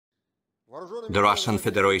The Russian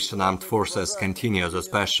Federation Armed Forces continues a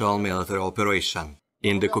special military operation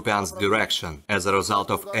in the Kupyansk direction as a result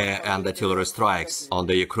of air and artillery strikes on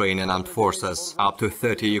the Ukrainian armed forces. Up to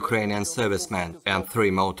 30 Ukrainian servicemen and 3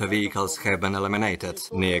 motor vehicles have been eliminated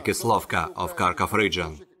near Kislovka of Kharkov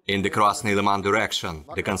region. In the Krasny Liman direction,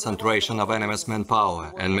 the concentration of enemy's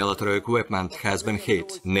manpower and military equipment has been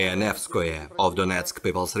hit near Nevskoye of Donetsk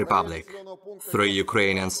People's Republic. 3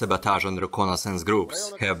 Ukrainian sabotage and reconnaissance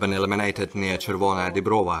groups have been eliminated near Chervona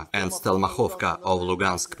Dibrova and Stelmachovka of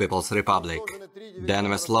Lugansk People's Republic. The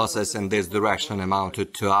enemy's losses in this direction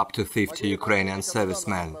amounted to up to 50 Ukrainian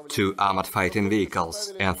servicemen, 2 armored fighting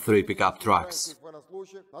vehicles and 3 pickup trucks.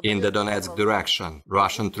 In the Donetsk direction,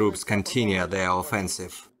 Russian troops continue their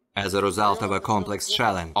offensive. As a result of a complex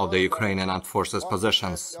shelling of the Ukrainian armed forces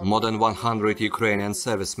positions, more than 100 Ukrainian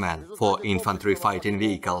servicemen, 4 infantry fighting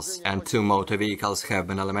vehicles and 2 motor vehicles have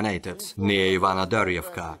been eliminated near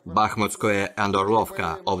Ivano-Daryevka, Bakhmutskoye and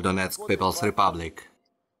Orlovka of Donetsk People's Republic.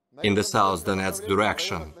 In the South Donetsk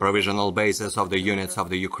direction, provisional bases of the units of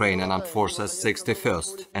the Ukrainian Armed Forces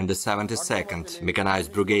 61st and the 72nd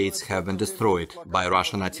mechanized brigades have been destroyed by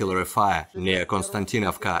Russian artillery fire near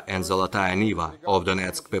Konstantinovka and Zolotaya Niva of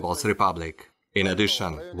Donetsk People's Republic. In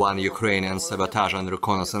addition, 1 Ukrainian sabotage and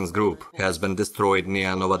reconnaissance group has been destroyed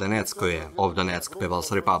near Novodonetskoye of Donetsk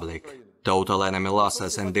People's Republic. Total enemy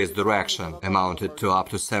losses in this direction amounted to up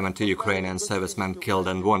to 70 Ukrainian servicemen killed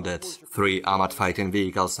and wounded, 3 armored fighting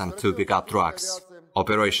vehicles and 2 pickup trucks.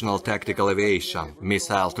 Operational tactical aviation,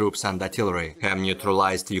 missile troops and artillery have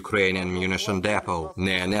neutralized Ukrainian munition depot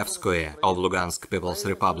near Nevskoye of Lugansk People's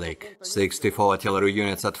Republic. 64 artillery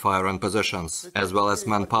units at firing positions, as well as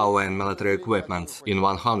manpower and military equipment in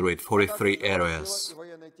 143 areas.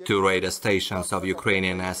 2 radar stations of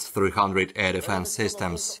Ukrainian S-300 air defense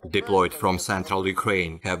systems deployed from central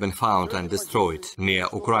Ukraine have been found and destroyed near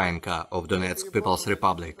Ukrainka of Donetsk People's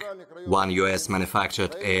Republic. 1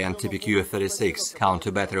 US-manufactured AN-TPQ-36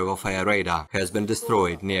 counter-battery warfare radar has been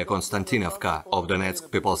destroyed near Konstantinovka of Donetsk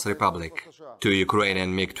People's Republic. 2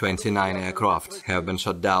 Ukrainian MiG-29 aircraft have been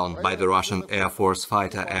shot down by the Russian Air Force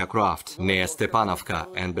fighter aircraft near Stepanovka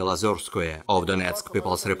and Belozorskoye of Donetsk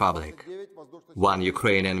People's Republic. 1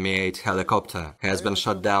 Ukrainian Mi-8 helicopter has been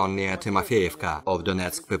shot down near Timofeyevka of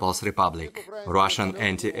Donetsk People's Republic. Russian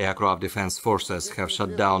anti-aircraft defense forces have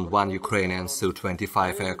shot down 1 Ukrainian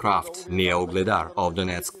Su-25 aircraft near Ugledar of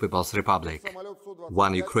Donetsk People's Republic.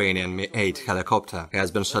 1 Ukrainian Mi-8 helicopter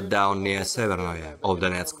has been shot down near Severnoye of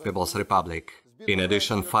Donetsk People's Republic. In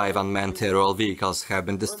addition, 5 unmanned aerial vehicles have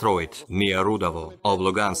been destroyed near Rudovo of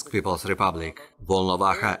Lugansk People's Republic,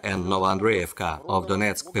 Volnovakha and Novodonetskoye of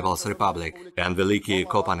Donetsk People's Republic, and Veliky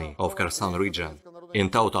Kopany of Kherson region. In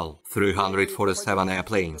total, 347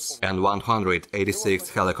 airplanes and 186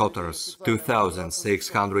 helicopters,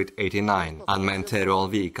 2,689 unmanned aerial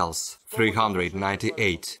vehicles,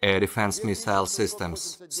 398 air defense missile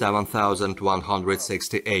systems,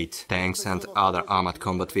 7,168 tanks and other armored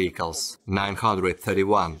combat vehicles,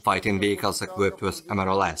 931 fighting vehicles equipped with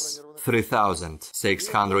MRLS,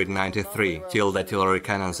 3,693 field artillery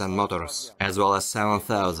cannons and motors, as well as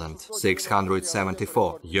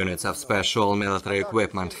 7,674 units of special military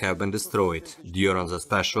equipment have been destroyed during the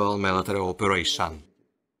special military operation.